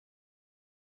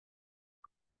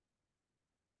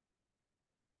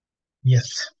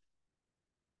Yes.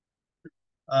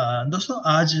 दोस्तों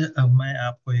आज मैं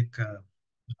आपको एक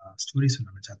स्टोरी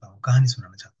सुनाना चाहता हूँ, कहानी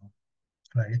सुनाना चाहता हूँ।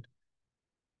 राइट।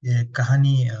 ये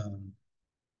कहानी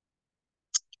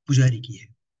पुजारी की है।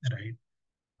 राइट।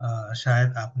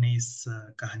 शायद आपने इस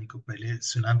कहानी को पहले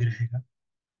सुना भी रहेगा,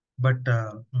 बट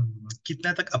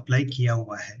कितना तक अप्लाई किया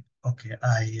हुआ है। Okay,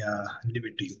 I live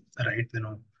it to you. Right, you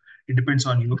know, it depends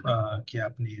on you कि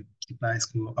आपने कितना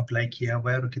इसको अप्लाई किया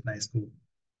हुआ है और कितना इसको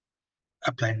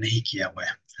अप्लाई नहीं किया हुआ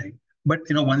है। Right.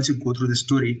 But once you go through the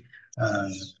story,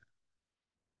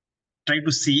 try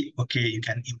to see, okay, you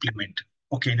can implement,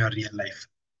 okay, in your real life.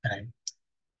 Right.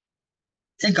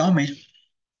 एक गांव में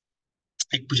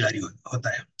एक पुजारी होता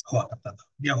है, हुआ करता था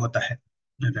या होता है।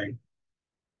 राइट।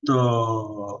 तो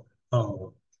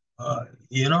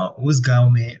उस गांव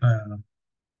में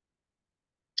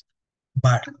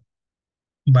बाढ़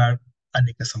बाढ़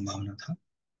आने का संभावना था।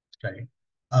 राइट।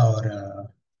 और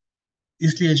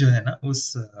इसलिए जो है ना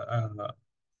उस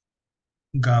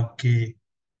गांव के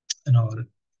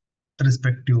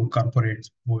रिस्पेक्टिव कॉर्पोरेट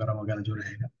वगैरह वगैरह जो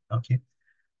रहेगा, okay,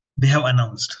 they have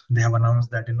announced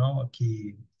that कि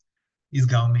इस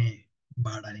गांव में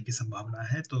बाढ़ आने की संभावना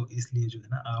है, तो इसलिए जो है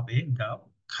ना आप एक गांव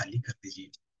खाली कर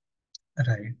दीजिए।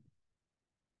 राइट।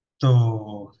 तो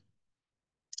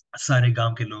सारे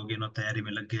गांव के लोग तैयारी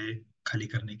में लग गए खाली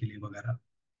करने के लिए वगैरह,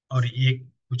 और ये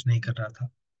कुछ नहीं कर रहा था।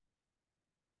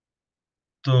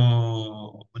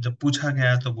 तो जब पूछा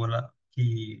गया तो बोला कि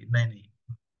नहीं नहीं,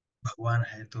 भगवान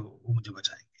है तो वो मुझे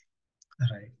बचाएंगे।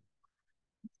 राइट।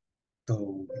 तो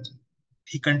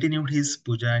he continued his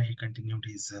puja, he continued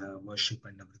his worship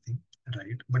and everything.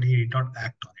 Right, but he did not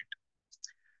act on it.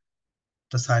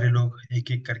 तो सारे लोग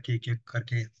एक एक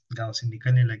करके गांव से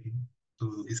निकलने लगे।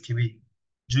 तो इसके भी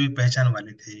जो ये पहचान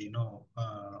वाले थे,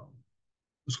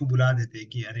 उसको बुला देते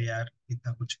कि अरे यार,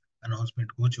 इतना कुछ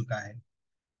अनाउंसमेंट हो चुका है।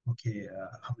 ओके,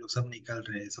 हम लोग सब निकल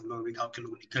रहे हैं, सब लोग अभी गांव के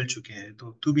लोग निकल चुके हैं,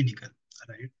 तो तू भी निकल।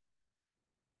 राइट।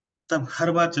 तब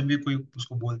हर बार जब भी कोई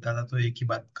उसको बोलता था तो एक ही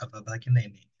बात करता था कि नहीं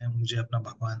नहीं, मुझे अपना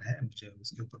भगवान है, मुझे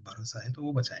उसके ऊपर भरोसा है, तो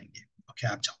वो बचाएंगे। ओके,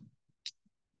 आप जाओ।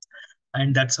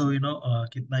 एंड दैट्स हाउ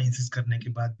कितना इंसिस्ट करने के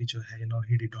बाद भी जो है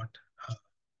he did not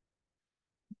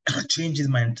change his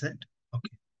mindset.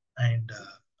 Okay. And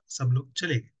सब लोग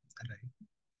चले गए। राइट।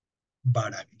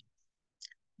 बाढ़ आ गई।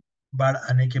 बाढ़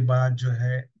आने के बाद जो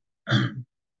है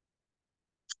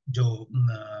जो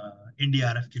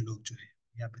एनडीआरएफ के लोग जो है,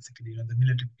 या बेसिकली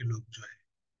मिलिट्री के लोग जो है,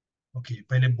 ओके,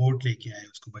 पहले बोट लेके आए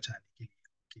उसको बचाने के लिए।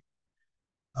 ओके।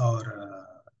 और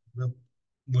जब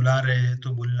बुला रहे हैं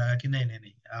तो बोलने लगा कि नहीं नहीं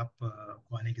नहीं, आप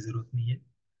को आने की जरूरत नहीं है,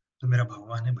 तो मेरा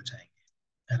भगवान है,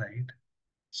 बचाएंगे। Right.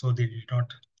 So they did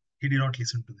not he did not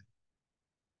listen to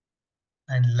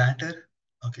and letter,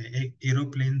 okay, एक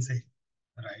एरोप्लेन से,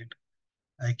 राइट,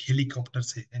 एक हेलीकॉप्टर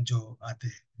से जो आते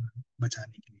हैं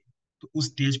बचाने के लिए, तो उस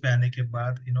स्टेज पे आने के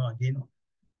बाद again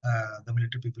the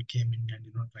military people came in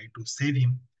and try to save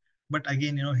him, but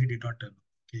again he did not turn.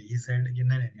 Okay, he said कि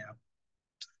नहीं नहीं नहीं, आप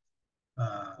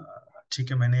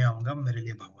ठीक है, मैं नहीं आऊंगा, मेरे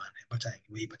लिए भगवान है,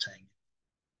 बचाएंगे, वही बचाएंगे।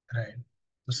 राइट।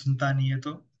 तो सुनता नहीं है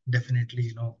तो डेफिनेटली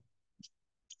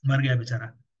मर गया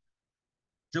बेचारा।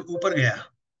 जब ऊपर गया,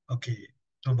 ओके,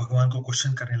 तो भगवान को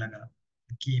क्वेश्चन करने लगा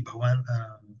कि भगवान,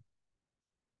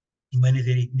 मैंने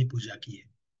तेरी इतनी पूजा की है,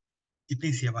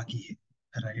 इतनी सेवा की है।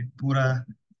 राइट। पूरा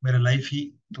मेरा लाइफ ही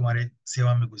तुम्हारे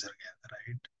सेवा में गुजर गया।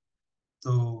 राइट।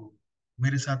 तो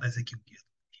मेरे साथ ऐसे क्यों किया?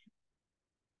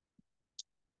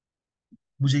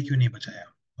 मुझे क्यों नहीं बचाया?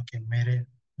 ओके,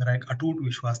 मेरा एक अटूट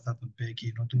विश्वास था तुम पे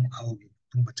कि तुम आओगे,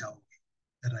 तुम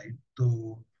बचाओगे। राइट। तो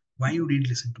why you didn't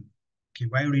listen to me? कि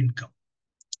व्हाई यू डिडंट कम?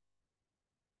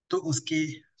 तो उसके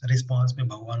रिस्पॉन्स में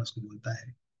भगवान उसको बोलता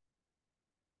है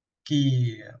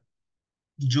कि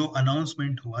जो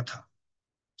अनाउंसमेंट हुआ था,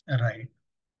 राइट,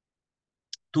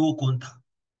 तो वो कौन था?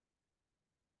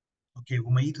 ओके, वो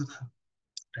मैं ही तो था।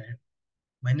 राइट।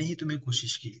 मैंने ही तुम्हें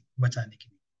कोशिश की बचाने की।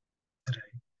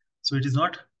 Right. So it is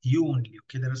not you only.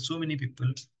 Okay, there are so many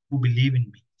people who believe in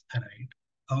me. Right.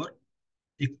 और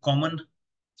एक कॉमन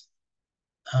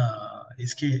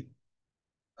इसके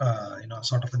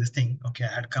sort of this thing. Okay,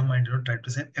 I had come and try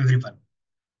to save everyone.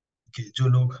 Okay, जो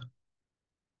लोग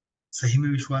सही में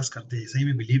विश्वास करते हैं, सही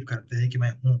में बिलीव करते हैं कि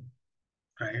मैं हूँ,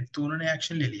 राइट, तो उन्होंने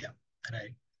एक्शन ले लिया।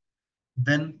 राइट।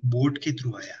 देन बोट के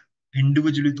थ्रू आया,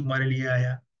 इंडिविजुअली तुम्हारे लिए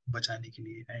आया बचाने के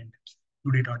लिए, and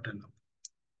you did not turn up.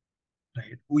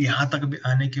 Right. वो यहाँ तक भी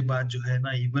आने के बाद जो है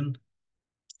ना, इवन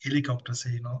हेलीकॉप्टर से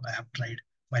I have tried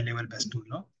my level best to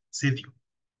save you,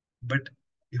 but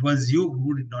it was you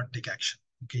who did not take action.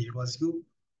 Okay, it was you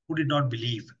who did not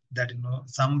believe that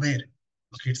somewhere,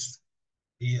 okay,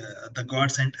 the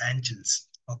God sent angels,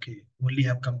 okay, only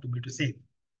have come to me to save.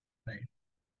 right?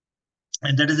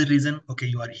 And that is the reason, okay,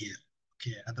 you are here.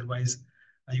 Okay, otherwise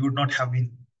you would not have been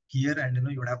here, and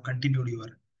you would have continued your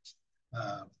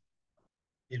uh,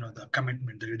 the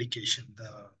commitment, the dedication, the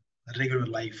regular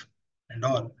life and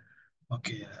all.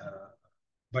 Okay,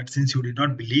 but since you did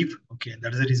not believe, okay,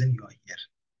 that is the reason you are here.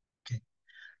 Okay,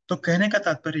 तो कहने का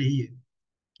तात्पर्य यही है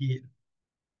कि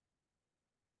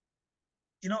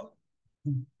you know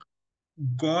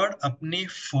God अपने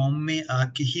form में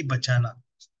आके ही बचाना,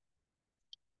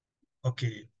 ओके,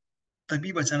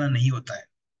 तभी बचाना नहीं होता है,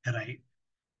 राइट?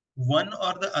 वन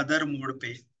और द अदर मोड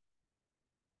पे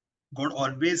God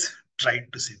always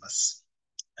tried to save us,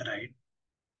 right?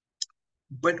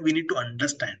 But we need to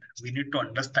understand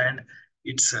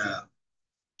its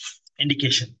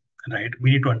indication, right?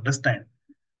 We need to understand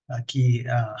कि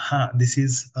this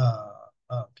is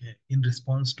okay, in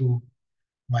response to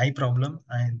my problem,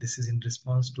 and this is in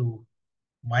response to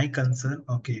my concern,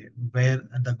 okay, where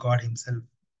the God himself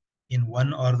in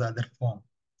one or the other form,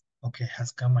 okay,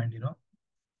 has come and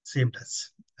saved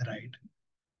us, right?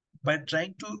 By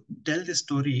trying to tell this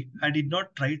story, I did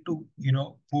not try to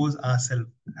pose ourselves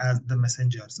as the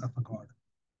messengers of a God,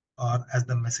 or as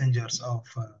the messengers of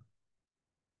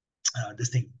this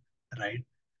thing, right?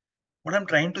 What I'm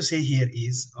trying to say here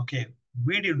is, okay,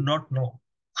 we did not know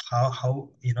how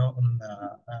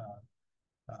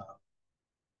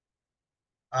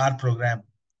our program,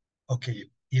 okay,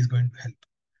 is going to help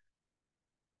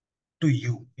to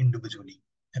you individually,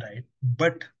 right?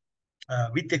 But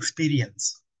with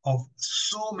experience of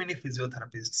so many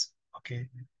physiotherapists, okay,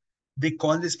 they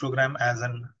call this program as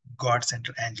an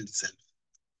God-centered angel itself.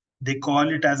 They call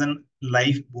it as an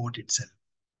lifeboat itself.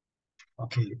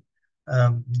 Okay,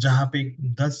 जहाँ पे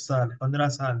 10 साल, 15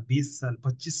 साल, 20 साल,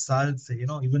 25 साल से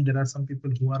even there are some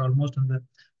people who are almost on the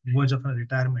verge of a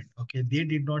retirement. Okay, they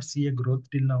did not see a growth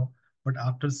till now, but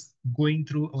after going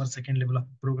through our second level of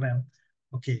program,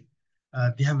 okay,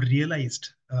 they have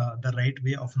realized the right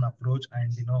way of an approach,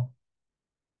 and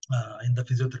in the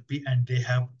physiotherapy, and they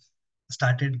have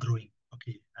started growing.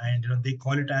 Okay, and they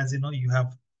call it as you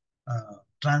have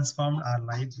transformed our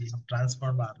life, we have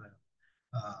transformed our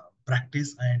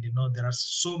practice, and there are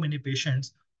so many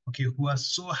patients, okay, who are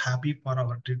so happy for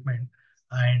our treatment,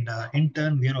 and in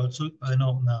turn we are also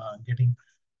getting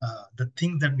the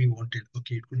thing that we wanted.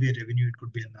 Okay, it could be a revenue, it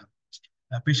could be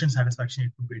a patient satisfaction,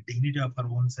 it could be a dignity of our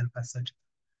own self as such,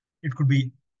 it could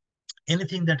be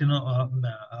anything that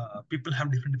people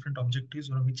have different objectives,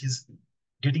 which is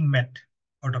getting met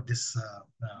out of this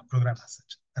program as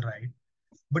such, right?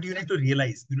 But you need to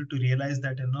realize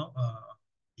that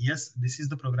yes, this is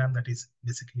the program that is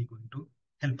basically going to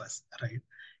help us, right?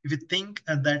 If you think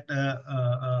that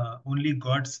only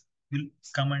gods will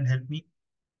come and help me,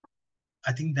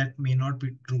 I think that may not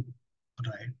be true,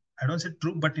 right? I don't say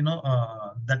true, but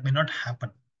that may not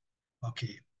happen.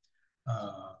 Okay,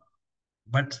 uh,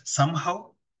 but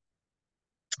somehow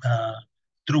uh,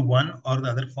 through one or the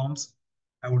other forms,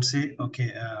 I would say,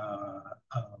 okay,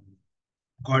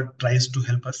 God tries to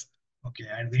help us. Okay,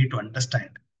 and we need to understand.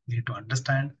 We need to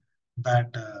understand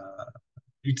that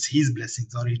it's His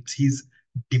blessings, or it's His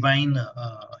divine,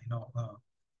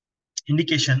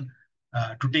 indication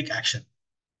to take action,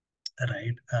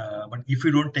 right? But if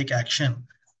we don't take action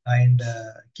and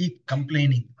keep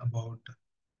complaining about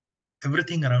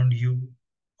everything around you,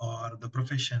 or the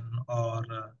profession, or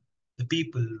the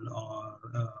people, or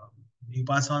you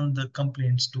pass on the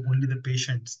complaints to only the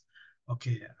patients,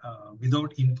 okay,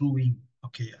 without improving,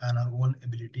 okay, on our own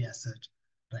ability as such,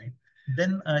 right?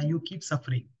 Then you keep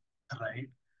suffering, right?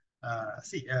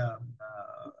 See,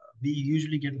 we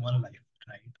usually get one life,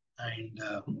 right? And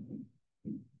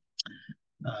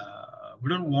we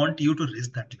don't want you to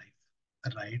risk that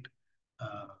life, right?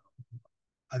 uh,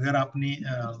 अगर आपने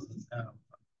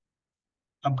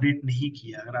update नहीं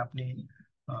किया, अगर आपने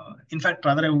in fact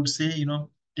rather I would say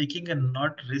taking a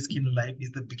not risk in life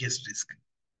is the biggest risk,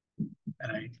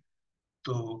 right?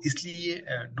 तो इसलिए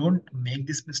don't make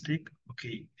this mistake,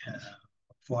 okay,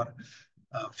 for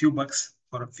few bucks,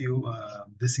 for a few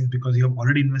this things, because you have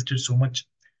already invested so much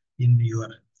in your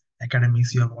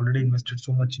academics, you have already invested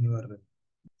so much in your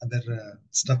other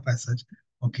stuff as such.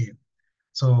 Okay,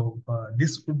 so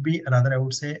this would be rather, I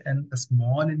would say, a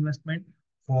small investment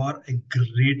for a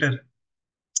greater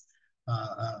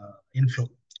inflow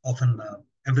of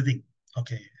everything.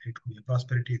 Okay, it could be a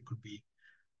prosperity, it could be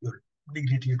your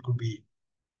dignity, it could be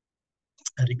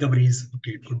recoveries.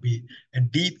 Okay, it could be a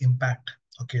deep impact.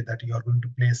 Okay, that you are going to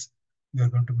place, you are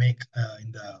going to make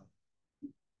in the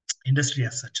industry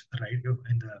as such, right?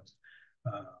 In the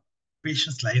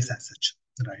patients' lives as such,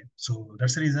 right? So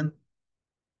that's the reason.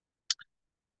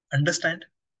 Understand.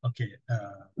 Okay.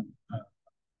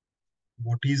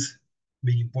 what is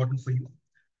being important for you,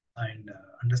 and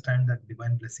understand that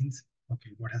divine blessings,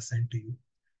 okay, what has sent to you,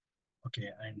 okay,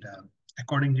 and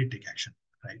accordingly take action,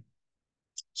 right?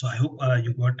 So I hope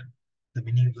you got the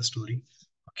meaning of the story,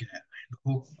 okay, and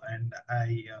hope, and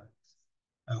I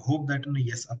hope that,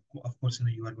 yes, of course,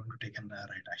 you are going to take an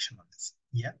right action on this.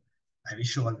 Yeah, I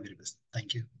wish you all the very best.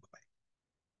 Thank you.